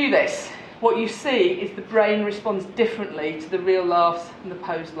though we do this, what you see is the brain responds differently to the real laughs and the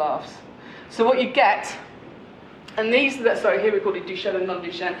posed laughs. So what you get, and these, here we call it Duchenne and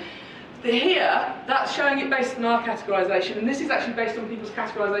non-Duchenne. Here, that's showing it based on our categorisation, and this is actually based on people's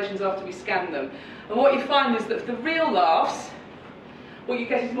categorisations after we scan them. And what you find is that for the real laughs, what you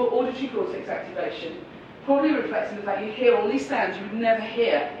get is more auditory cortex activation, probably reflecting the fact you hear all these sounds you would never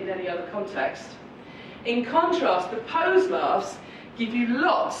hear in any other context. In contrast, the posed laughs give you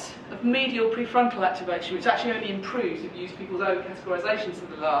lots of medial prefrontal activation, which actually only improves if you use people's own categorisations of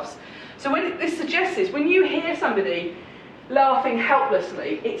the laughs. So this suggests is when you hear somebody laughing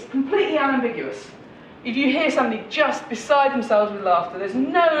helplessly, it's completely unambiguous. If you hear somebody just beside themselves with laughter, there's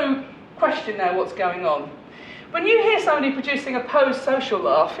no question there what's going on. When you hear somebody producing a posed social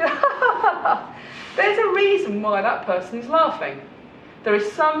laugh, there's a reason why that person is laughing. There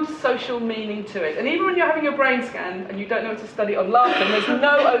is some social meaning to it. And even when you're having your brain scanned and you don't know what to study on laughter, and there's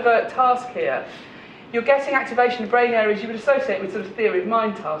no overt task here, you're getting activation of brain areas you would associate with sort of theory of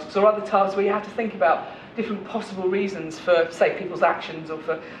mind tasks or other tasks where you have to think about different possible reasons for, say, people's actions or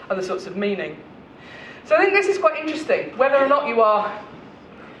for other sorts of meaning. So I think this is quite interesting. Whether or not you are,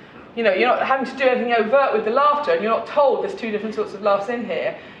 you're not having to do anything overt with the laughter and you're not told there's two different sorts of laughs in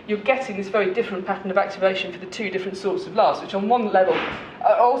here, you're getting this very different pattern of activation for the two different sorts of laughs, which on one level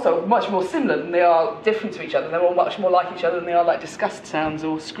are also much more similar than they are different to each other. They're all much more like each other than they are like disgust sounds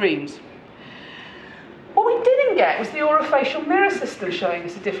or screams. What we didn't get was the orofacial mirror system showing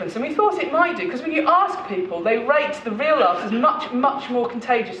us a difference, and we thought it might do, because when you ask people, they rate the real laughs as much, much more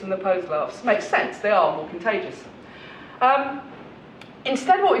contagious than the posed laughs. Makes sense, they are more contagious.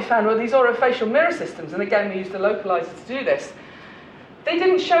 Instead, what we found were these orofacial mirror systems, and again we used a localizer to do this. They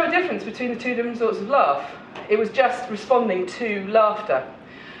didn't show a difference between the two different sorts of laugh. It was just responding to laughter.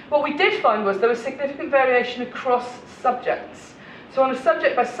 What we did find was there was significant variation across subjects. So on a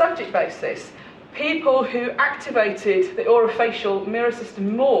subject-by-subject basis, people who activated the orofacial mirror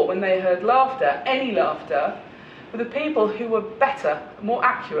system more when they heard laughter, any laughter, were the people who were better, more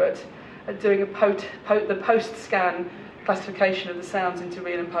accurate at doing the post-scan classification of the sounds into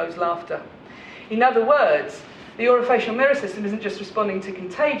real imposed laughter. In other words, the orofacial mirror system isn't just responding to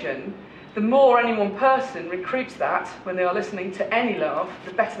contagion. The more any one person recruits that when they are listening to any laugh,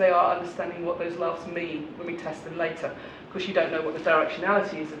 the better they are understanding what those laughs mean when we test them later. Of course, you don't know what the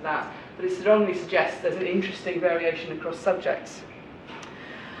directionality is of that, but it strongly suggests there's an interesting variation across subjects.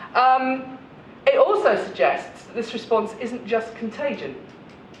 It also suggests that this response isn't just contagion,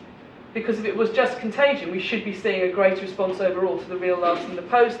 because if it was just contagion, we should be seeing a greater response overall to the real laughs than the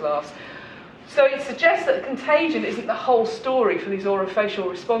posed laughs. So it suggests that contagion isn't the whole story for these orofacial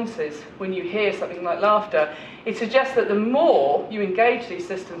responses when you hear something like laughter. It suggests that the more you engage these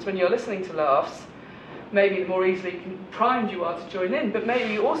systems when you're listening to laughs, maybe the more easily primed you are to join in, but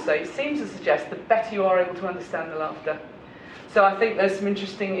maybe also it seems to suggest the better you are able to understand the laughter. So I think there's some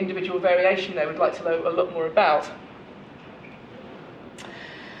interesting individual variation there we'd like to know a lot more about.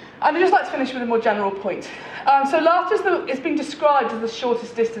 And I'd just like to finish with a more general point. So laughter is being described as the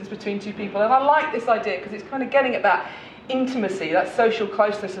shortest distance between two people, and I like this idea because it's kind of getting at that intimacy, that social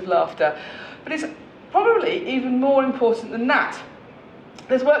closeness of laughter. But it's probably even more important than that.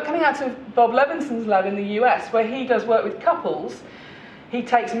 There's work coming out of Bob Levinson's lab in the US where he does work with couples. He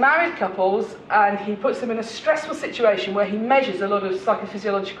takes married couples and he puts them in a stressful situation where he measures a lot of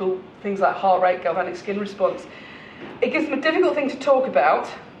psychophysiological things like heart rate, galvanic skin response. It gives them a difficult thing to talk about.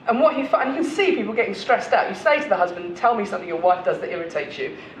 And what you find, you can see people getting stressed out. You say to the husband, tell me something your wife does that irritates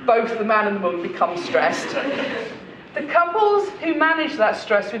you. Both the man and the woman become stressed. The couples who manage that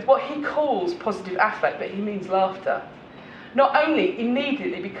stress with what he calls positive affect, but he means laughter, not only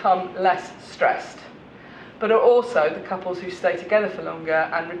immediately become less stressed, but are also the couples who stay together for longer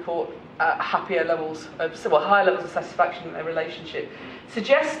and report higher levels of satisfaction in their relationship,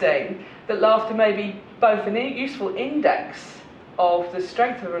 suggesting that laughter may be both a useful index of the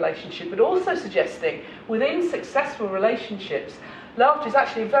strength of a relationship, but also suggesting within successful relationships, laughter is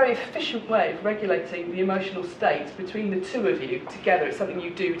actually a very efficient way of regulating the emotional state between the two of you together. It's something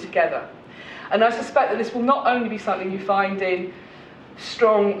you do together. And I suspect that this will not only be something you find in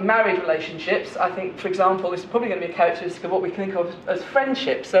strong married relationships. I think, for example, this is probably going to be a characteristic of what we think of as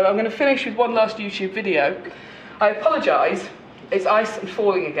friendship. So I'm going to finish with one last YouTube video. I apologise, it's ice and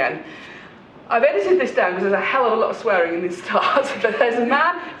falling again. I've edited this down because there's a hell of a lot of swearing in this start, but there's a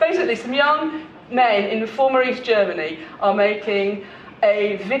man, basically some young men in former East Germany are making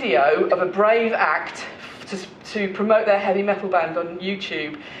a video of a brave act to promote their heavy metal band on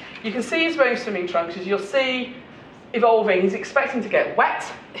YouTube. You can see he's wearing swimming trunks, as you'll see evolving. He's expecting to get wet,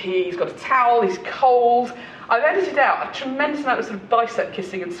 he's got a towel, he's cold. I've edited out a tremendous amount of sort of bicep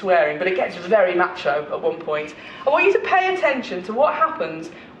kissing and swearing, but it gets very macho at one point. I want you to pay attention to what happens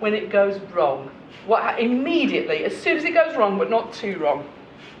when it goes wrong. Immediately, as soon as it goes wrong, but not too wrong.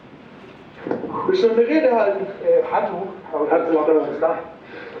 Very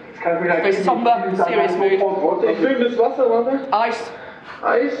somber, serious mood. Ice.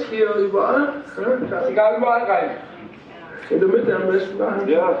 Eis hier überall. Egal, überall rein. In der Mitte am besten.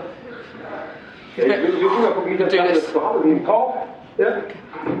 Ja. Wir sind ja probiert, das zu haben. Im Korb. Ja.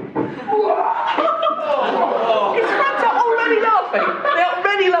 His friends are already laughing. They're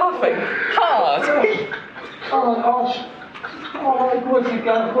already laughing. Hard. Oh, gosh. Oh, gut,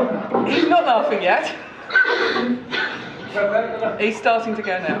 he's not laughing yet. He's starting to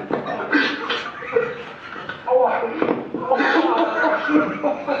go now.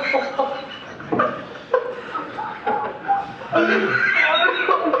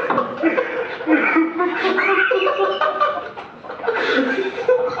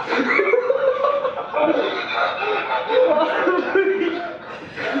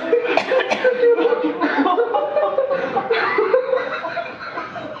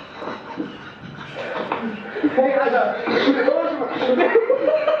 Hey, Alter!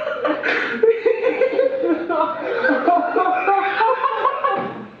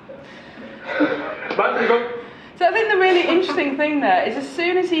 So I think the really interesting thing there is as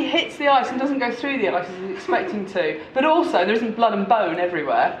soon as he hits the ice and doesn't go through the ice as he's expecting to, but also there isn't blood and bone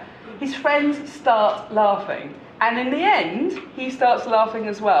everywhere, his friends start laughing. And in the end, he starts laughing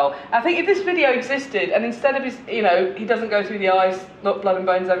as well. I think if this video existed, and instead of his, he doesn't go through the ice, not blood and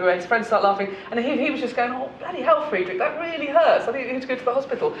bones everywhere, his friends start laughing, and he was just going, oh, bloody hell, Friedrich, that really hurts, I think you need to go to the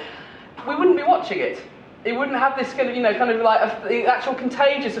hospital. We wouldn't be watching it. It wouldn't have this kind of like the actual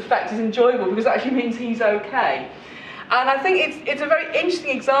contagious effect is enjoyable because it actually means he's okay. And I think it's a very interesting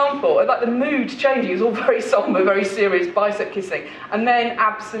example of like the mood changing. It's all very somber, very serious, bicep kissing, and then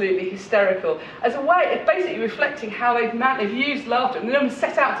absolutely hysterical. As a way, it's basically reflecting how they've used laughter. And no one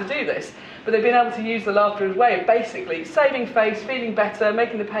set out to do this, but they've been able to use the laughter as a way of basically saving face, feeling better,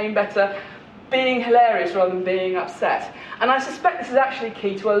 making the pain better, being hilarious rather than being upset. And I suspect this is actually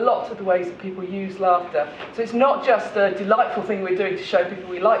key to a lot of the ways that people use laughter. So it's not just a delightful thing we're doing to show people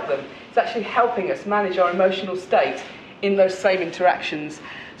we like them, it's actually helping us manage our emotional state in those same interactions.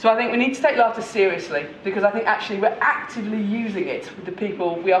 So I think we need to take laughter seriously, because I think actually we're actively using it with the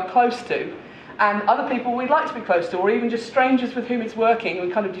people we are close to and other people we'd like to be close to, or even just strangers with whom it's working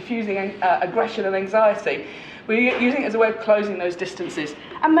and kind of diffusing aggression and anxiety. We're using it as a way of closing those distances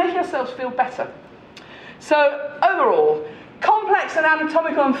and making ourselves feel better. So overall, complex and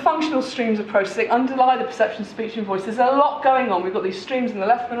anatomical and functional streams of processing underlie the perception of speech and voice. There's a lot going on. We've got these streams on the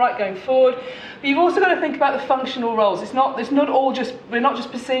left and the right going forward. But you've also got to think about the functional roles. It's not all just, we're not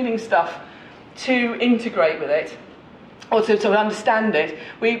just perceiving stuff to integrate with it or to understand it.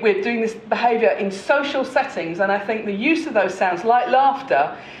 We're doing this behaviour in social settings, and I think the use of those sounds, like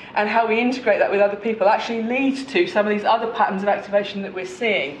laughter, and how we integrate that with other people actually leads to some of these other patterns of activation that we're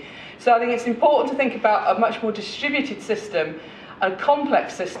seeing. So I think it's important to think about a much more distributed system, a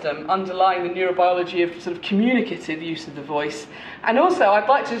complex system underlying the neurobiology of sort of communicative use of the voice. And also, I'd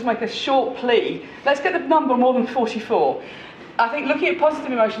like to just make a short plea. Let's get the number more than 44. I think looking at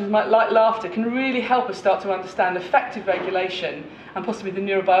positive emotions like laughter can really help us start to understand affective regulation and possibly the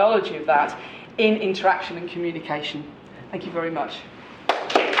neurobiology of that in interaction and communication. Thank you very much.